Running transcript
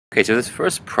Okay, so this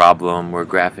first problem, we're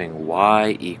graphing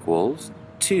y equals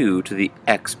 2 to the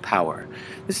x power.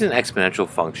 This is an exponential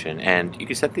function, and you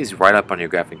can set these right up on your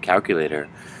graphing calculator,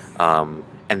 and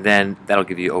then that'll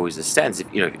give you always a sense, if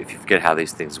you forget how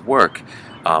these things work,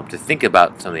 to think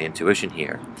about some of the intuition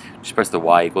here. Just press the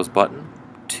y equals button,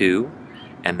 2,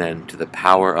 and then to the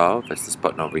power of, that's this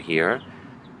button over here,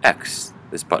 x,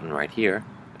 this button right here,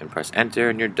 and press enter,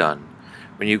 and you're done.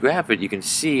 When you graph it, you can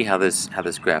see how this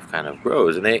graph kind of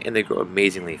grows, and they grow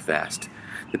amazingly fast.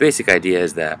 The basic idea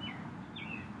is that,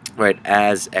 right,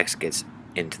 as x gets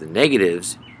into the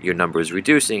negatives, your number is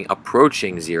reducing,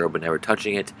 approaching 0 but never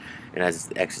touching it, and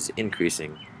as x is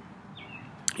increasing,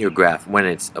 your graph, when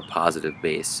it's a positive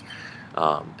base,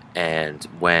 and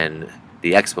when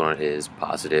the exponent is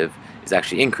positive, is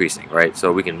actually increasing, right?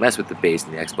 So we can mess with the base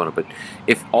and the exponent, but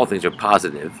if all things are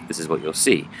positive, this is what you'll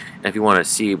see. And if you want to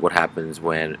see what happens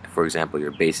when, for example, your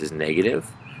base is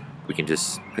negative, we can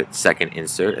just hit second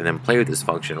insert and then play with this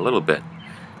function a little bit.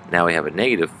 Now we have a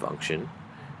negative function,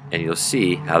 and you'll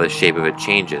see how the shape of it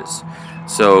changes.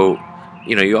 So,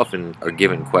 you often are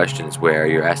given questions where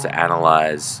you're asked to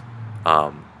analyze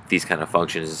these kind of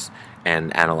functions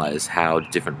and analyze how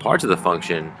different parts of the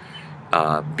function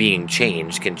being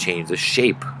changed can change the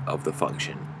shape of the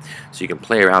function. So you can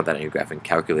play around with that in your graphing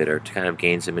calculator to kind of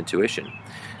gain some intuition.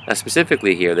 Now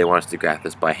specifically here, they want us to graph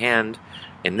this by hand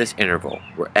in this interval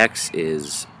where x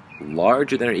is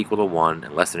larger than or equal to 1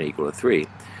 and less than or equal to 3.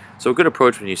 So a good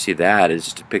approach when you see that is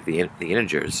just to pick the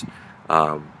integers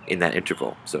in that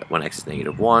interval. So when x is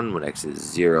 -1, when x is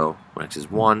 0, when x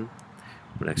is 1,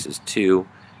 when x is 2,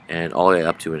 and all the way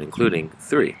up to and including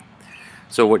 3.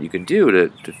 So what you can do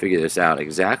to figure this out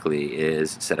exactly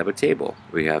is set up a table.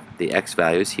 We have the x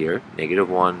values here,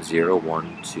 -1, 0,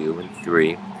 1, 2, and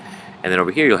 3. And then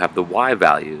over here you'll have the y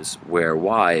values, where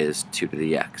y is 2 to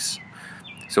the x.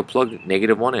 So plug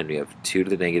 -1 in. We have 2 to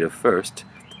the negative first.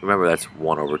 Remember, that's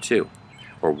 1 over 2,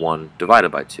 or 1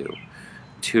 divided by 2.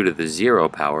 2 to the 0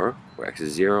 power, where x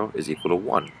is 0, is equal to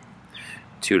 1.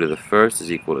 2 to the first is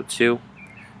equal to 2.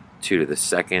 2 to the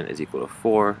second is equal to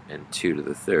 4, and 2 to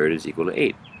the third is equal to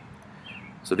 8.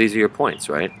 So these are your points,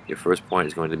 right? Your first point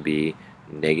is going to be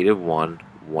 -1,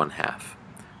 1/2.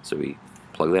 So we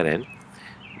plug that in.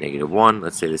 -1,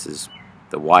 let's say this is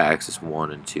the y-axis 1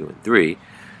 and 2 and 3.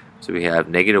 So we have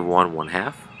 -1,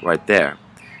 1/2 right there.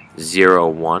 0,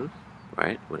 1,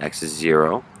 right? When x is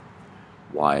 0,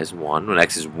 y is 1. When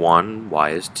x is 1, y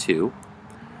is 2,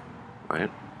 right?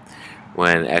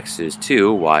 When x is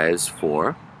 2, y is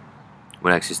 4.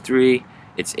 When x is 3,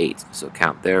 it's 8. So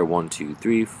count there, 1, 2,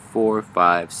 3, 4,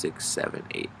 5, 6, 7,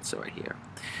 8. So right here.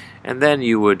 And then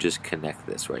you would just connect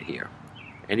this right here.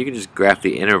 And you can just graph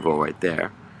the interval right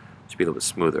there. Should be a little bit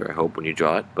smoother, I hope, when you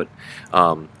draw it. But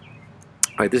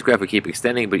right, this graph will keep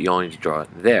extending, but you only need to draw it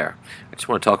there. I just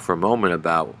want to talk for a moment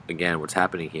about, again, what's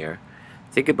happening here.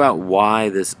 Think about why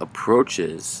this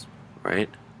approaches, right,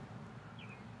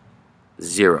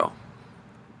 0.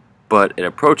 But it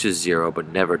approaches 0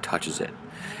 but never touches it.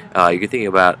 You can think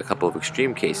about a couple of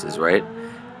extreme cases, right?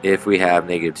 If we have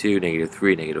 -2,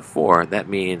 -3, -4, that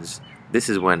means this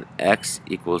is when x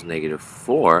equals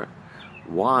 -4,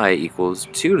 y equals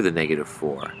 2 to the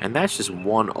 -4. And that's just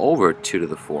 1 over 2 to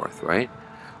the 4th, right?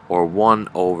 Or 1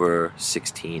 over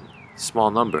 16.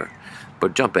 Small number.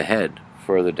 But jump ahead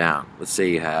further down. Let's say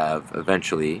you have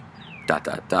eventually ...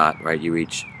 right? You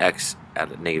reach x at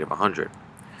a -100.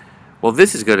 Well,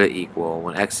 this is going to equal,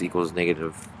 when x equals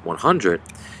 -100,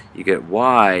 you get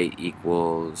y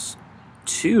equals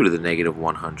 2 to the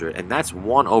 -100, and that's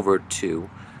 1 over 2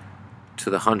 to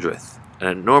the 100th, an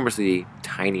enormously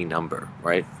tiny number,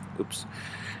 right? Oops.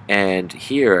 And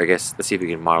here, I guess, let's see if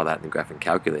we can model that in the graphing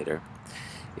calculator.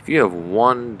 If you have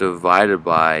 1 divided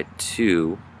by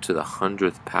 2 to the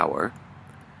 100th power,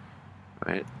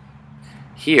 right?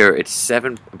 Here, it's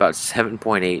about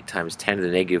 7.8 times 10 to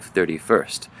the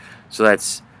 -31st. So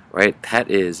that's, right, that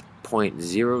is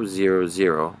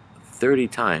 0.00030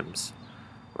 times,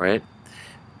 right,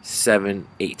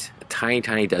 78, a tiny,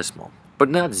 tiny decimal, but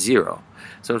not 0.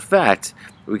 So in fact,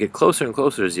 we get closer and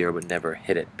closer to 0 but never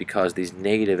hit it because these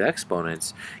negative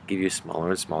exponents give you smaller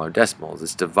and smaller decimals.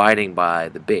 It's dividing by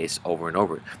the base over and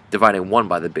over, dividing 1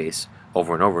 by the base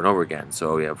over and over and over again.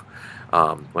 So we have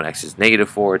when x is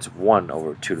 -4, it's 1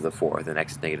 over 2 to the 4th, and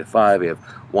x is -5, we have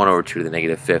 1 over 2 to the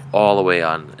 -5th, all the way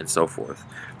on and so forth.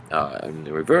 In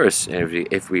the reverse, and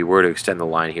if we were to extend the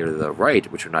line here to the right,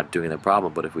 which we're not doing in the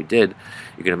problem, but if we did,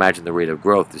 you can imagine the rate of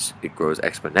growth. It grows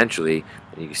exponentially,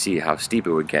 and you can see how steep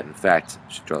it would get. In fact, I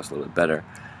should draw this a little bit better,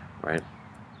 right?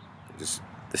 Just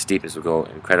the steepness will go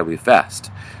incredibly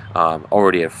fast.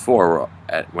 Already at 4,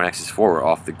 when x is 4, we're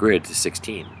off the grid to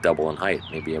 16, double in height,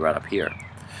 maybe right up here.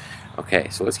 Okay,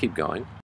 so let's keep going.